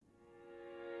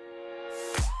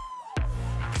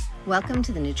Welcome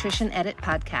to the Nutrition Edit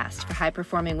podcast for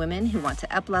high-performing women who want to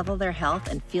uplevel their health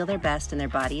and feel their best in their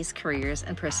bodies, careers,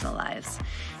 and personal lives.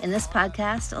 In this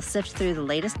podcast, I'll sift through the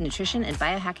latest nutrition and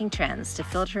biohacking trends to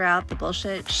filter out the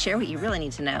bullshit, share what you really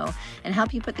need to know, and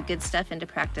help you put the good stuff into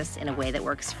practice in a way that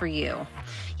works for you.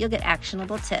 You'll get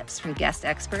actionable tips from guest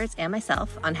experts and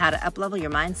myself on how to uplevel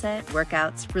your mindset,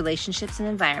 workouts, relationships, and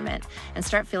environment, and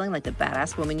start feeling like the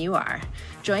badass woman you are.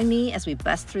 Join me as we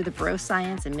bust through the bro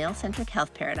science and male-centric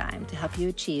health paradigm to help you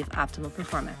achieve optimal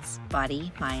performance, body,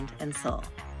 mind, and soul.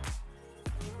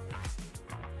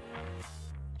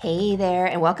 Hey there,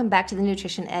 and welcome back to the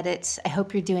Nutrition Edit. I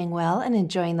hope you're doing well and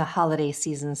enjoying the holiday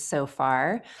season so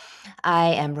far. I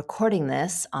am recording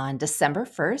this on December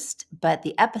 1st, but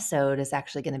the episode is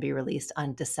actually going to be released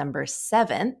on December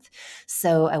 7th.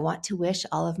 So I want to wish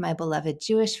all of my beloved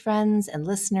Jewish friends and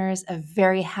listeners a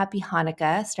very happy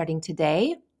Hanukkah starting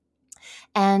today.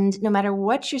 And no matter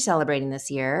what you're celebrating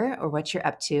this year or what you're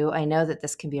up to, I know that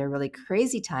this can be a really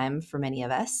crazy time for many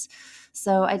of us.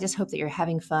 So I just hope that you're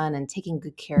having fun and taking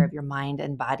good care of your mind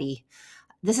and body.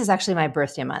 This is actually my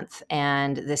birthday month,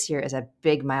 and this year is a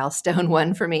big milestone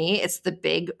one for me. It's the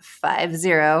big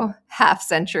 50 half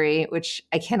century, which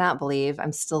I cannot believe.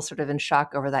 I'm still sort of in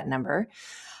shock over that number.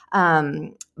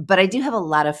 But I do have a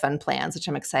lot of fun plans, which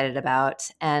I'm excited about,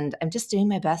 and I'm just doing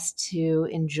my best to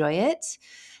enjoy it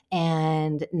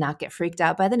and not get freaked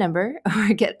out by the number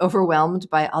or get overwhelmed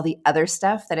by all the other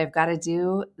stuff that I've got to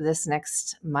do this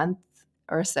next month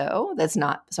or so. That's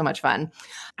not so much fun.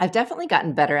 I've definitely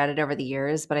gotten better at it over the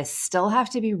years, but I still have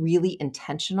to be really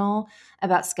intentional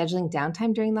about scheduling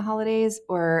downtime during the holidays,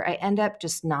 or I end up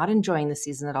just not enjoying the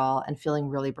season at all and feeling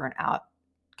really burnt out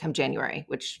come January,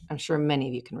 which I'm sure many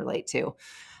of you can relate to.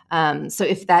 So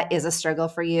if that is a struggle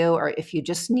for you, or if you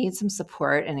just need some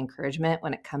support and encouragement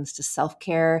when it comes to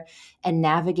self-care and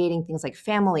navigating things like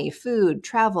family, food,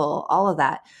 travel, all of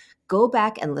that, go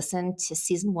back and listen to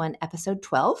season 1, episode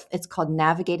 12. It's called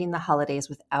Navigating the Holidays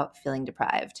Without Feeling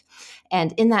Deprived.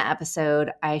 And in that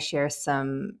episode, I share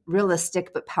some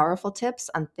realistic but powerful tips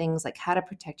on things like how to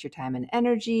protect your time and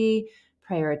energy,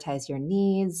 prioritize your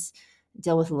needs,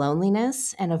 deal with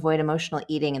loneliness, and avoid emotional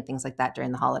eating and things like that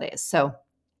during the holidays. So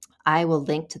I will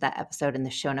link to that episode in the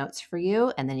show notes for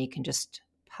you, and then you can just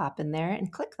pop in there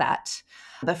and click that.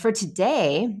 But for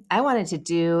today, I wanted to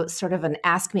do sort of an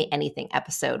Ask Me Anything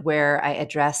episode where I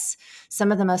address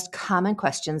some of the most common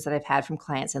questions that I've had from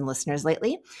clients and listeners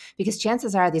lately, because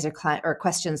chances are these are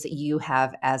questions that you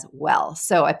have as well.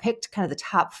 So I picked kind of the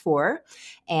top 4,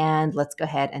 and let's go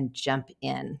ahead and jump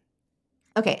in.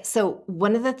 Okay, so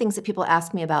one of the things that people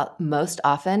ask me about most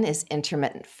often is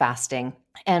intermittent fasting.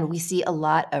 And we see a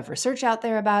lot of research out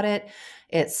there about it.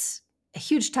 It's a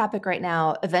huge topic right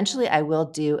now. Eventually, I will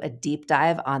do a deep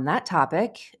dive on that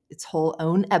topic, its whole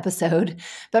own episode.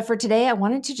 But for today, I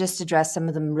wanted to just address some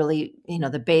of them really,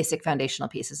 the basic foundational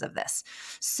pieces of this.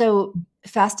 So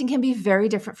fasting can be very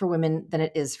different for women than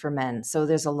it is for men. So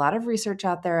there's a lot of research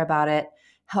out there about it.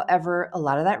 However, a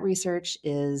lot of that research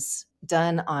is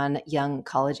done on young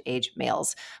college-age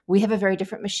males. We have a very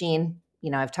different machine.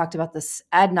 I've talked about this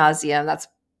ad nauseum. That's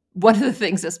one of the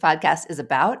things this podcast is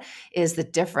about, is the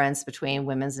difference between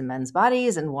women's and men's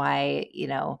bodies, and why,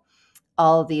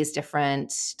 all these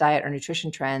different diet or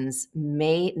nutrition trends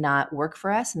may not work for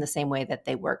us in the same way that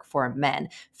they work for men.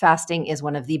 Fasting is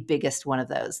one of the biggest one of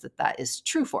those that is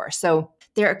true for. So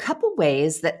there are a couple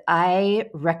ways that I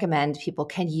recommend people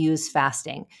can use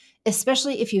fasting,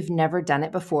 especially if you've never done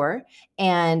it before,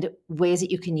 and ways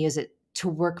that you can use it to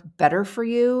work better for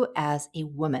you as a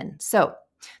woman. So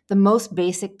the most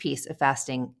basic piece of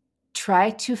fasting,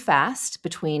 try to fast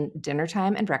between dinner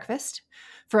time and breakfast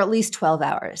for at least 12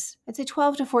 hours. I'd say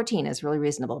 12 to 14 is really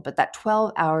reasonable, but that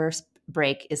 12 hours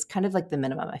break is kind of like the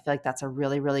minimum. I feel like that's a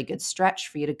really, really good stretch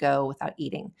for you to go without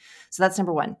eating. So that's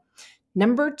number 1.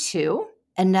 Number 2,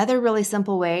 another really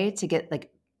simple way to get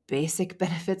like basic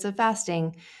benefits of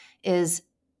fasting is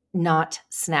not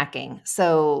snacking.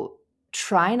 So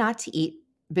try not to eat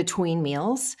between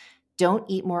meals. Don't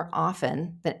eat more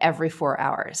often than every 4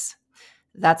 hours.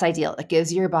 That's ideal. It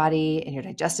gives your body and your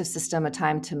digestive system a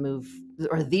time to move,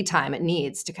 or the time it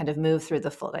needs to kind of move through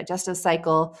the full digestive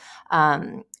cycle,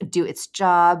 do its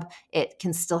job. It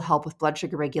can still help with blood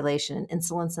sugar regulation and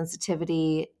insulin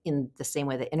sensitivity in the same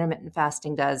way that intermittent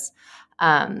fasting does.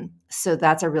 So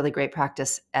that's a really great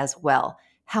practice as well.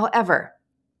 However,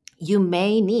 you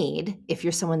may need, if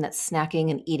you're someone that's snacking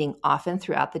and eating often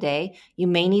throughout the day, you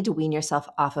may need to wean yourself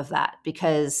off of that,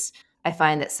 because I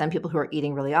find that some people who are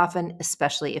eating really often,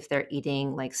 especially if they're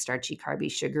eating like starchy,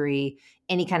 carby, sugary,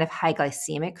 any kind of high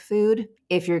glycemic food,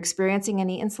 if you're experiencing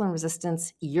any insulin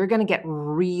resistance, you're going to get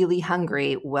really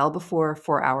hungry well before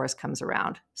 4 hours comes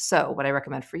around. So what I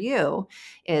recommend for you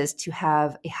is to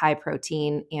have a high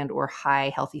protein and or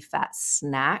high healthy fat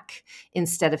snack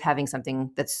instead of having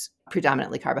something that's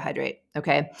predominantly carbohydrate.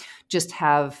 Okay. Just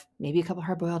have maybe a couple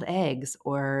hard-boiled eggs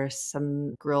or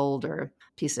some grilled or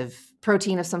piece of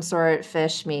protein of some sort,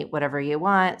 fish, meat, whatever you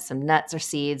want, some nuts or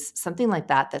seeds, something like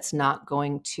that that's not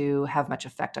going to have much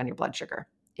effect on your blood sugar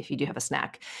if you do have a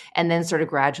snack. And then sort of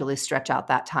gradually stretch out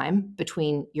that time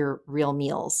between your real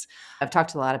meals. I've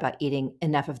talked a lot about eating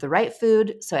enough of the right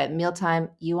food. So at mealtime,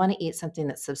 you want to eat something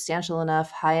that's substantial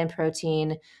enough, high in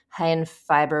protein, high in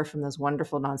fiber from those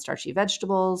wonderful non-starchy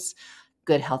vegetables,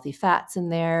 good healthy fats in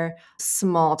there,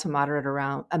 small to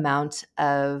moderate amount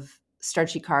of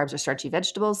starchy carbs or starchy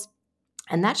vegetables.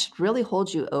 And that should really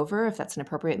hold you over, if that's an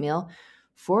appropriate meal,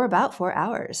 for about 4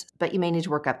 hours. But you may need to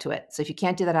work up to it. So if you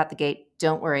can't do that out the gate,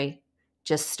 don't worry.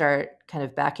 Just start kind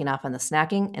of backing off on the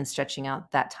snacking and stretching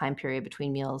out that time period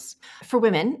between meals. For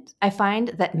women, I find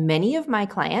that many of my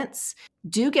clients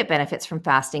do get benefits from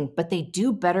fasting, but they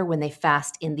do better when they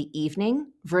fast in the evening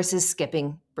versus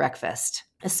skipping breakfast,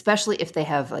 especially if they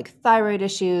have like thyroid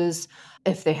issues,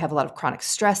 if they have a lot of chronic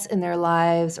stress in their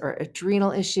lives or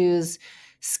adrenal issues.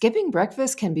 Skipping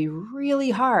breakfast can be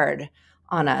really hard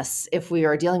on us if we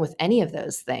are dealing with any of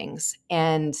those things,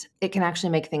 and it can actually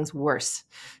make things worse.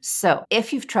 So,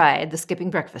 if you've tried the skipping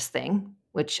breakfast thing,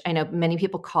 which I know many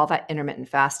people call that intermittent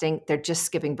fasting, they're just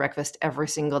skipping breakfast every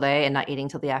single day and not eating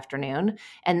till the afternoon.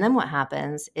 And then what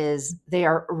happens is they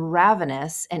are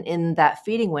ravenous, and in that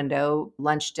feeding window,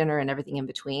 lunch, dinner, and everything in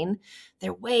between,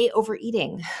 they're way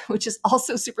overeating, which is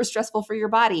also super stressful for your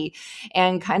body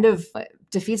and kind of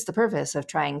defeats the purpose of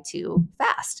trying to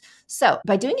fast. So,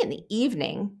 by doing it in the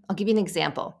evening, I'll give you an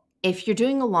example. If you're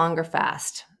doing a longer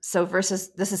fast, so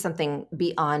versus this is something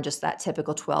beyond just that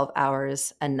typical 12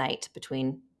 hours a night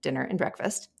between dinner and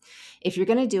breakfast. If you're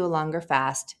going to do a longer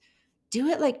fast, do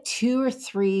it like 2 or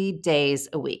 3 days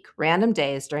a week, random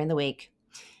days during the week,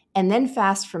 and then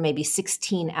fast for maybe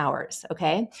 16 hours.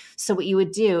 Okay. So, what you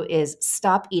would do is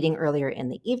stop eating earlier in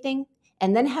the evening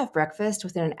and then have breakfast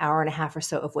within an hour and a half or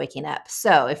so of waking up.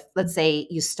 So, if let's say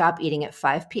you stop eating at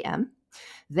 5 p.m.,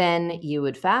 then you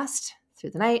would fast through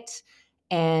the night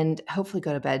and hopefully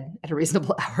go to bed at a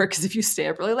reasonable hour, because if you stay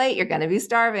up really late, you're going to be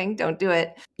starving. Don't do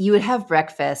it. You would have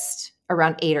breakfast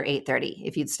around 8 or 8:30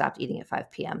 if you'd stopped eating at 5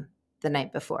 p.m. the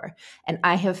night before. And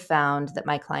I have found that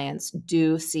my clients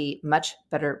do see much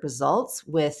better results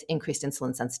with increased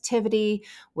insulin sensitivity,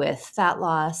 with fat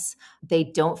loss. They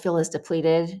don't feel as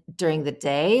depleted during the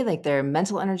day. Like their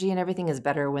mental energy and everything is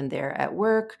better when they're at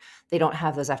work. They don't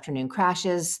have those afternoon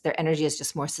crashes. Their energy is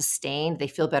just more sustained. They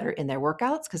feel better in their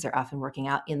workouts because they're often working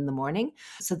out in the morning.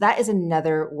 So that is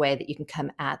another way that you can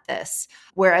come at this.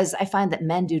 Whereas I find that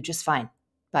men do just fine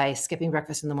by skipping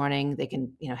breakfast in the morning. They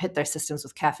can, hit their systems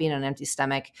with caffeine on an empty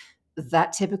stomach.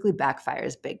 That typically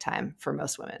backfires big time for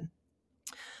most women.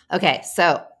 Okay,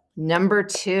 so number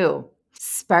 2,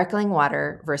 sparkling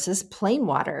water versus plain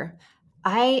water.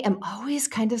 I am always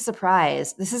kind of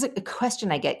surprised. This is a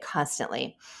question I get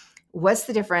constantly. What's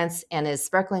the difference? And is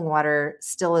sparkling water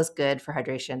still as good for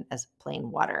hydration as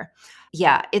plain water?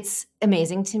 Yeah, it's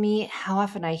amazing to me how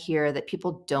often I hear that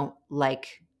people don't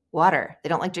like water. They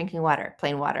don't like drinking water,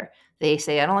 plain water. They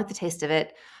say, I don't like the taste of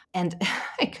it. And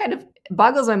it kind of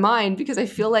boggles my mind, because I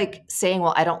feel like saying,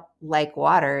 well, I don't like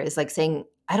water is like saying,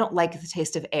 I don't like the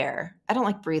taste of air. I don't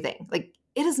like breathing. Like,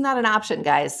 it is not an option,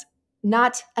 guys.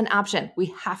 Not an option.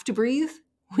 We have to breathe.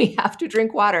 We have to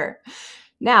drink water.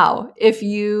 Now, if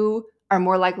you are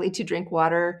more likely to drink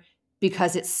water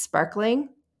because it's sparkling,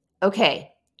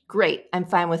 okay, great. I'm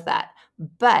fine with that.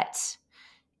 But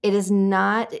it is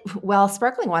not, well,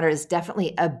 sparkling water is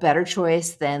definitely a better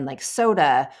choice than like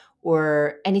soda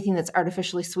or anything that's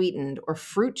artificially sweetened or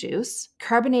fruit juice.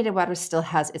 Carbonated water still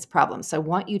has its problems. So I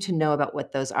want you to know about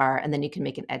what those are, and then you can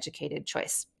make an educated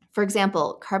choice. For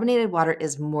example, carbonated water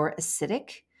is more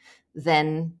acidic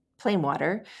than plain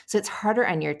water, so it's harder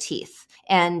on your teeth.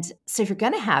 And so if you're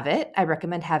going to have it, I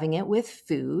recommend having it with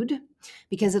food,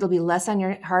 because it'll be less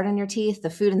hard on your teeth. The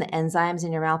food and the enzymes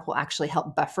in your mouth will actually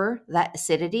help buffer that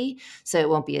acidity, so it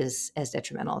won't be as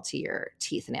detrimental to your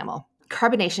teeth enamel.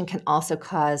 Carbonation can also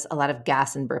cause a lot of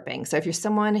gas and burping. So if you're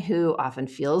someone who often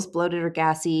feels bloated or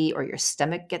gassy, or your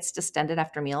stomach gets distended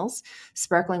after meals,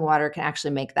 sparkling water can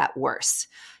actually make that worse.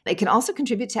 It can also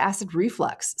contribute to acid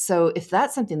reflux. So if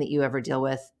that's something that you ever deal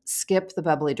with, skip the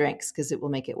bubbly drinks, because it will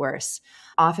make it worse.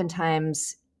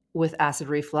 Oftentimes, with acid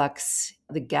reflux,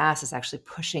 the gas is actually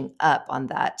pushing up on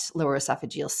that lower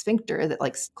esophageal sphincter that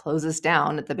like closes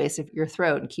down at the base of your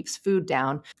throat and keeps food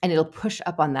down. And it'll push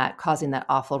up on that, causing that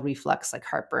awful reflux, like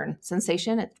heartburn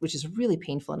sensation, which is really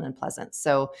painful and unpleasant.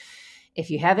 So if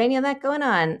you have any of that going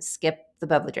on, skip the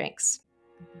bubbly drinks.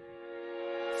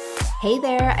 Hey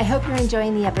there, I hope you're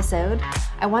enjoying the episode.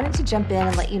 I wanted to jump in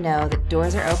and let you know that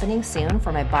doors are opening soon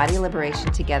for my Body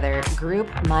Liberation Together group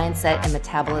mindset and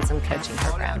metabolism coaching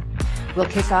program. We'll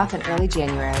kick off in early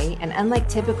January, and unlike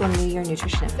typical New Year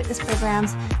nutrition and fitness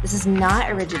programs, this is not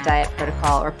a rigid diet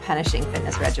protocol or punishing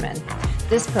fitness regimen.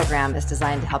 This program is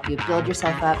designed to help you build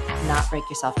yourself up, not break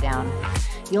yourself down.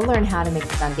 You'll learn how to make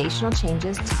the foundational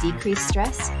changes to decrease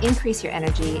stress, increase your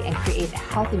energy, and create a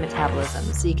healthy metabolism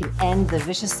so you can end the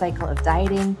vicious cycle of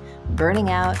dieting, burning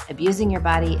out, abusing your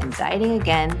body, and dieting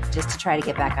again just to try to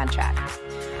get back on track.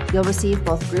 You'll receive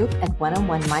both group and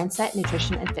one-on-one mindset,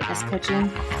 nutrition, and fitness coaching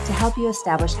to help you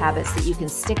establish habits that you can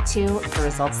stick to for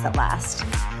results that last.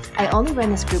 I only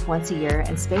run this group once a year,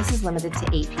 and space is limited to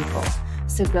 8 people.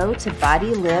 So go to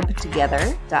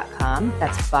bodylibtogether.com,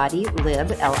 that's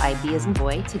bodylib, L-I-B as in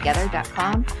boy,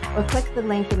 together.com, or click the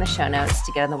link in the show notes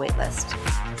to get on the wait list.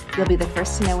 You'll be the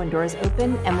first to know when doors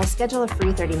open, and we'll schedule a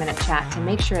free 30-minute chat to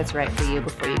make sure it's right for you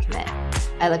before you commit.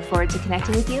 I look forward to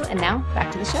connecting with you, and now back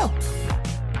to the show.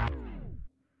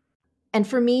 And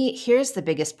for me, here's the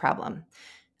biggest problem.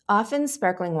 Often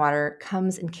sparkling water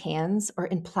comes in cans or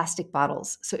in plastic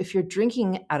bottles. So if you're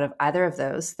drinking out of either of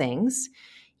those things,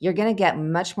 you're going to get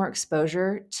much more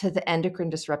exposure to the endocrine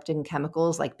disrupting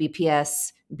chemicals like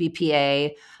BPS,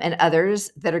 BPA, and others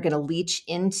that are going to leach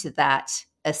into that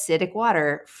acidic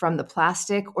water from the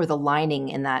plastic or the lining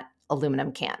in that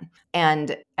aluminum can.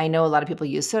 And I know a lot of people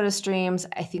use soda streams.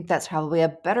 I think that's probably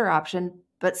a better option,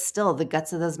 but still the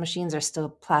guts of those machines are still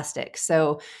plastic.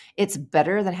 So it's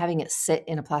better than having it sit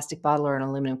in a plastic bottle or an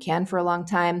aluminum can for a long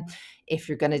time. If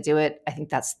you're going to do it, I think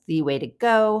that's the way to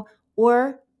go.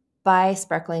 Or buy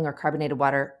sparkling or carbonated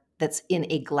water that's in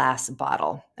a glass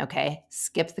bottle, okay?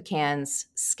 Skip the cans,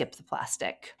 skip the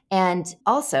plastic. And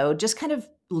also just kind of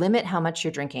limit how much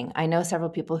you're drinking. I know several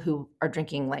people who are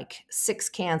drinking like 6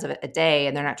 cans of it a day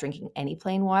and they're not drinking any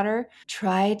plain water.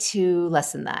 Try to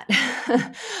lessen that.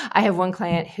 I have one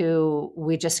client who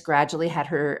we just gradually had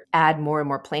her add more and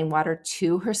more plain water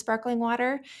to her sparkling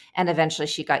water. And eventually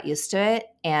she got used to it.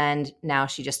 And now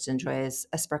she just enjoys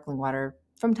a sparkling water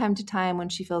from time to time when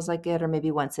she feels like it, or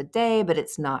maybe once a day, but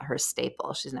it's not her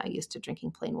staple. She's not used to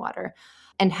drinking plain water.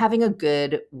 And having a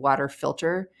good water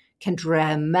filter can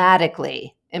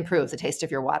dramatically improve the taste of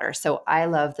your water. So I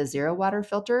love the Zero water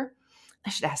filter.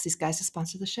 I should ask these guys to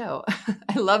sponsor the show.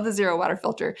 I love the Zero water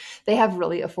filter. They have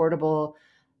really affordable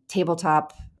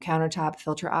tabletop, countertop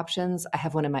filter options. I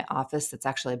have one in my office that's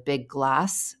actually a big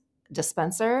glass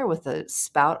dispenser with a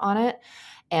spout on it.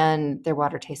 And their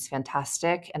water tastes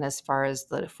fantastic. And as far as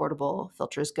the affordable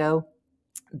filters go,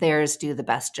 theirs do the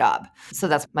best job. So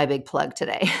that's my big plug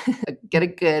today. Get a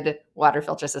good water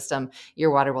filter system.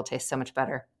 Your water will taste so much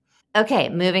better. Okay,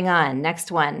 moving on. Next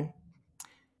one.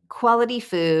 Quality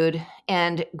food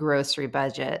and grocery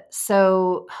budget.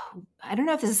 So I don't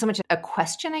know if this is so much a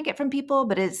question I get from people,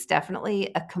 but it's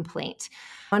definitely a complaint.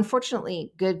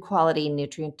 Unfortunately, good quality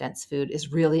nutrient-dense food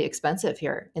is really expensive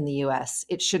here in the US.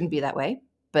 It shouldn't be that way,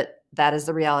 but that is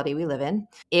the reality we live in.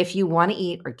 If you want to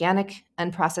eat organic,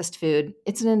 unprocessed food,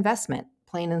 it's an investment,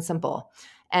 plain and simple.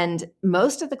 And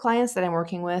most of the clients that I'm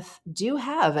working with do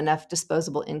have enough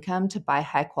disposable income to buy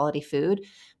high quality food,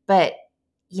 but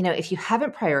if you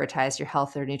haven't prioritized your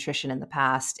health or nutrition in the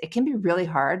past, it can be really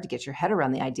hard to get your head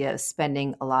around the idea of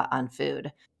spending a lot on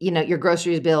food. Your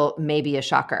groceries bill may be a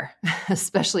shocker,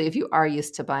 especially if you are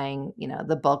used to buying,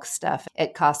 the bulk stuff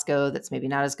at Costco that's maybe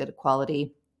not as good a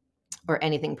quality or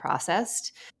anything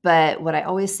processed. But what I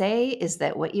always say is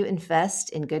that what you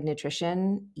invest in good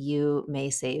nutrition, you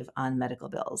may save on medical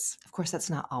bills. Of course, that's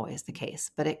not always the case,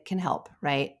 but it can help,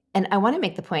 right? And I want to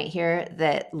make the point here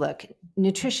that, look,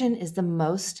 nutrition is the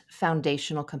most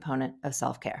foundational component of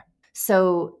self-care.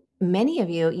 So many of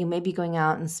you may be going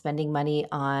out and spending money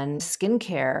on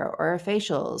skincare or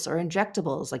facials or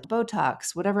injectables like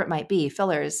Botox, whatever it might be,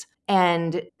 fillers,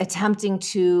 and attempting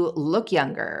to look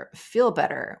younger, feel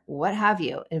better, what have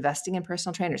you, investing in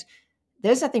personal trainers.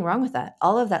 There's nothing wrong with that.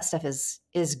 All of that stuff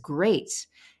is great.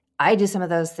 I do some of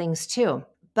those things too.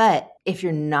 But if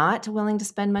you're not willing to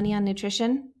spend money on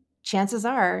nutrition, chances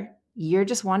are you're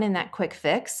just wanting that quick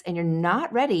fix and you're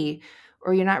not ready,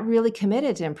 or you're not really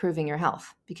committed to improving your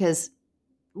health, because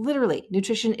literally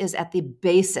nutrition is at the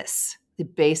basis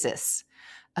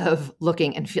of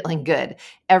looking and feeling good.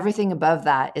 Everything above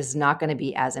that is not going to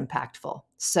be as impactful.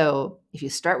 So if you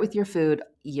start with your food,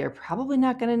 you're probably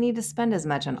not going to need to spend as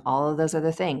much on all of those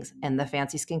other things and the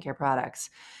fancy skincare products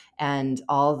and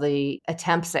all the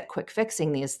attempts at quick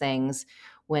fixing these things.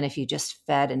 When if you just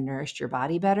fed and nourished your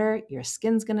body better, your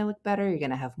skin's going to look better. You're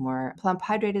going to have more plump,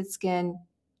 hydrated skin.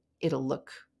 It'll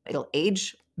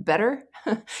age better.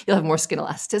 You'll have more skin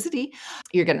elasticity.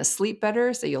 You're going to sleep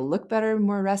better. So you'll look better,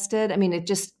 more rested. I mean,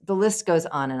 the list goes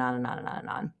on and on and on and on and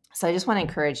on. So I just want to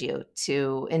encourage you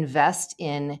to invest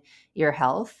in your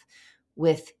health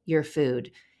with your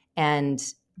food. And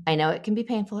I know it can be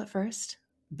painful at first,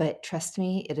 but trust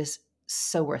me, it is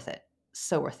so worth it.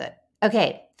 So worth it.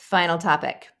 Okay, final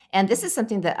topic. And this is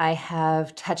something that I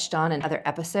have touched on in other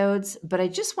episodes, but I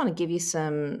just want to give you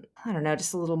some, I don't know,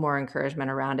 just a little more encouragement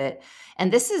around it.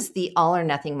 And this is the all or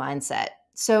nothing mindset.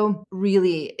 So,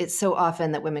 really, it's so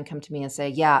often that women come to me and say,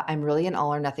 yeah, I'm really an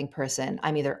all or nothing person.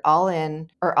 I'm either all in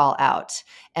or all out.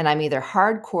 And I'm either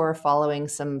hardcore following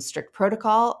some strict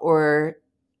protocol or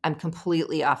I'm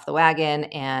completely off the wagon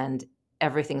and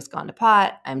everything's gone to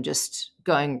pot. I'm just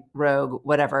going rogue,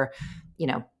 whatever,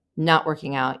 not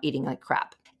working out, eating like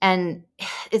crap. And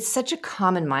it's such a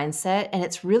common mindset, and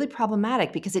it's really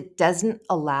problematic because it doesn't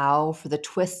allow for the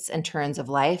twists and turns of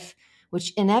life,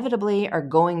 which inevitably are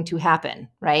going to happen,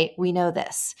 right? We know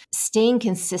this. Staying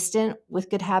consistent with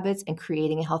good habits and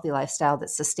creating a healthy lifestyle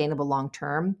that's sustainable long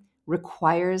term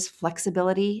requires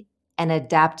flexibility and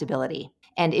adaptability.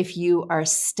 And if you are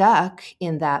stuck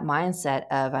in that mindset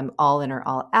of I'm all in or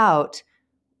all out,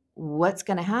 what's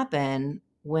going to happen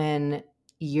when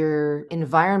your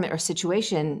environment or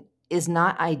situation is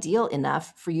not ideal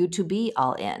enough for you to be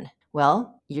all in?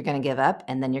 Well, you're going to give up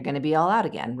and then you're going to be all out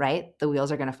again, right? The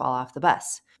wheels are going to fall off the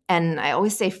bus. And I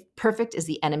always say perfect is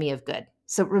the enemy of good.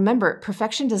 So remember,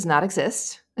 perfection does not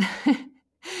exist.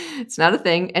 It's not a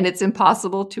thing, and it's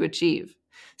impossible to achieve.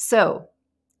 So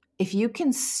if you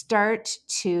can start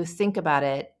to think about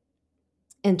it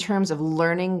in terms of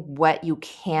learning what you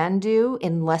can do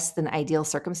in less than ideal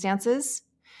circumstances,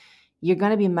 you're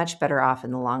going to be much better off in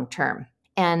the long term.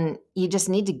 And you just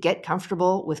need to get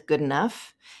comfortable with good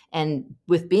enough and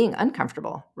with being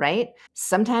uncomfortable, right?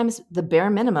 Sometimes the bare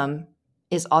minimum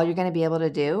is all you're going to be able to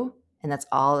do, and that's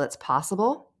all that's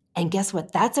possible. And guess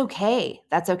what? That's okay.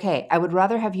 That's okay. I would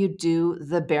rather have you do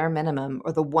the bare minimum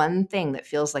or the one thing that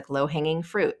feels like low hanging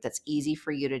fruit that's easy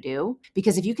for you to do.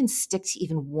 Because if you can stick to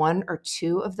even one or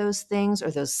two of those things or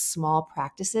those small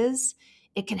practices,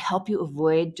 it can help you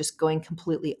avoid just going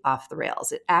completely off the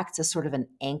rails. It acts as sort of an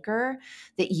anchor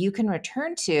that you can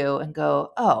return to and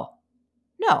go, oh,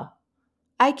 no,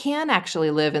 I can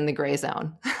actually live in the gray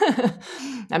zone.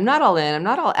 I'm not all in, I'm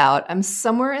not all out. I'm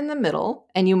somewhere in the middle,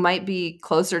 and you might be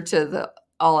closer to the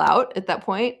all out at that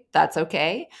point. That's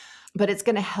okay. But it's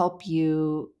going to help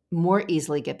you more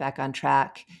easily get back on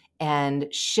track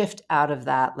and shift out of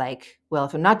that, like, well,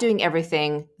 if I'm not doing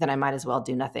everything, then I might as well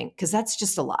do nothing. Because that's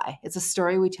just a lie. It's a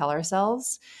story we tell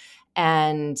ourselves,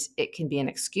 and it can be an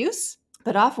excuse.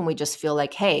 But often we just feel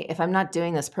like, hey, if I'm not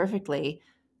doing this perfectly,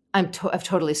 I've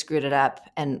totally screwed it up,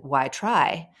 and why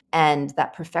try? And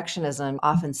that perfectionism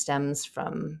often stems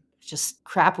from just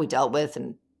crap we dealt with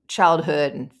in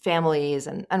childhood and families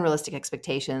and unrealistic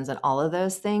expectations and all of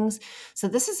those things. So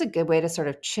this is a good way to sort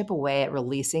of chip away at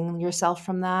releasing yourself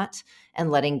from that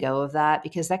and letting go of that,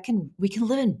 because we can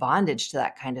live in bondage to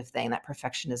that kind of thing, that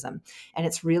perfectionism. And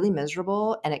it's really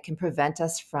miserable, and it can prevent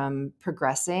us from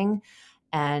progressing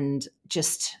and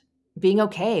just being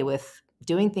okay with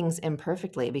doing things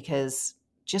imperfectly, because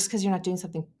just because you're not doing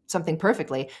something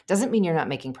perfectly doesn't mean you're not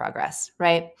making progress,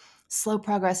 right? Slow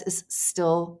progress is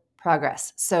still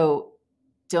progress. So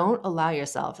don't allow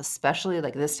yourself, especially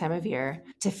like this time of year,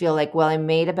 to feel like, well, I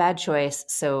made a bad choice,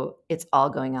 so it's all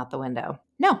going out the window.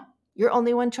 No, you're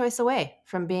only one choice away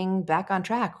from being back on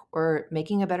track or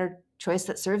making a better choice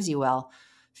that serves you well,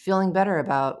 feeling better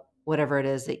about whatever it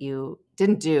is that you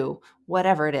didn't do,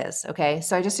 whatever it is. Okay.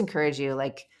 So I just encourage you,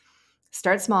 like,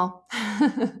 start small.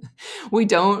 We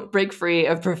don't break free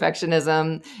of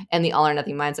perfectionism and the all or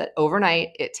nothing mindset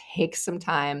overnight. It takes some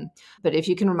time. But if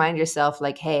you can remind yourself,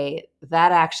 like, hey,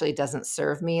 that actually doesn't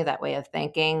serve me, that way of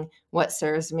thinking. What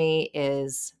serves me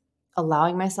is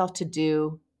allowing myself to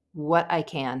do what I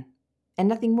can and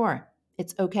nothing more.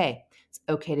 It's okay. It's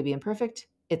okay to be imperfect.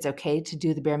 It's okay to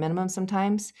do the bare minimum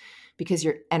sometimes, because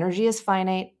your energy is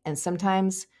finite, and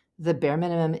sometimes the bare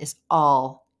minimum is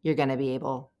all you're going to be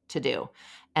able to do.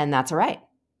 And that's all right.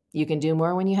 You can do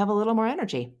more when you have a little more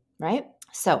energy, right?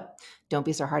 So don't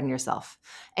be so hard on yourself.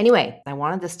 Anyway, I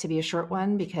wanted this to be a short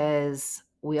one because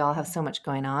we all have so much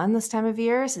going on this time of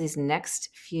year. So these next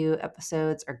few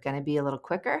episodes are going to be a little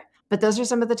quicker. But those are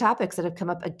some of the topics that have come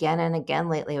up again and again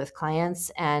lately with clients.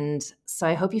 And so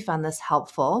I hope you found this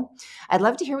helpful. I'd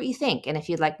love to hear what you think. And if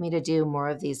you'd like me to do more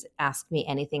of these Ask Me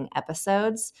Anything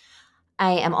episodes,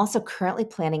 I am also currently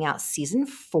planning out season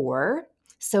 4.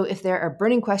 So if there are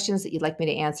burning questions that you'd like me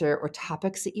to answer or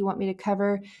topics that you want me to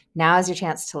cover, now is your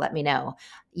chance to let me know.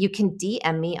 You can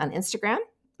DM me on Instagram.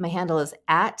 My handle is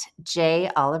at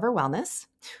JOliverWellness,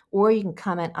 or you can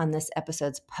comment on this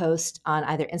episode's post on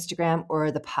either Instagram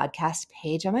or the podcast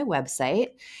page on my website.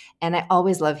 And I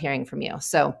always love hearing from you.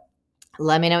 So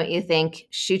let me know what you think.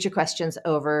 Shoot your questions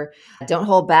over. Don't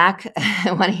hold back.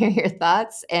 I want to hear your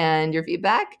thoughts and your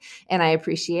feedback, and I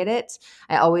appreciate it.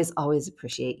 I always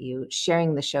appreciate you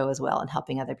sharing the show as well and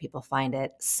helping other people find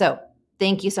it. So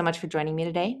thank you so much for joining me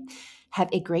today. Have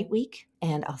a great week,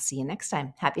 and I'll see you next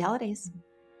time. Happy holidays.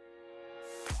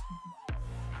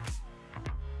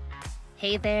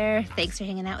 Hey there, thanks for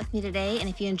hanging out with me today, and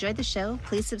if you enjoyed the show,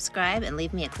 please subscribe and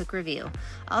leave me a quick review.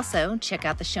 Also, check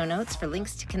out the show notes for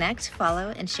links to connect,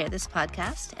 follow, and share this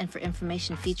podcast, and for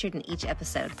information featured in each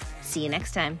episode. See you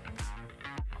next time.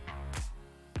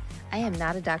 I am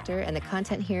not a doctor, and the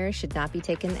content here should not be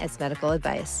taken as medical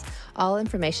advice. All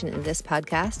information in this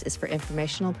podcast is for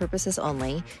informational purposes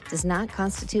only, does not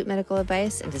constitute medical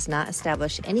advice, and does not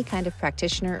establish any kind of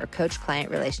practitioner or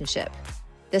coach-client relationship.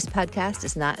 This podcast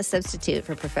is not a substitute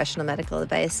for professional medical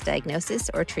advice, diagnosis,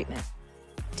 or treatment.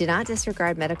 Do not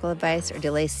disregard medical advice or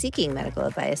delay seeking medical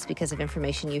advice because of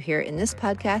information you hear in this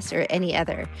podcast or any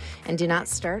other, and do not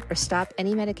start or stop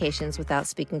any medications without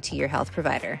speaking to your health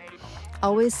provider.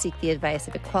 Always seek the advice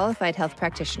of a qualified health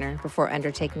practitioner before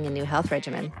undertaking a new health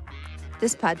regimen.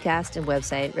 This podcast and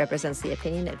website represents the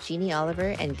opinion of Jeannie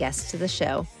Oliver and guests to the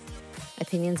show.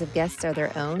 Opinions of guests are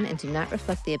their own and do not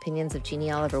reflect the opinions of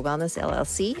Jeannie Oliver Wellness,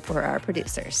 LLC, or our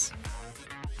producers.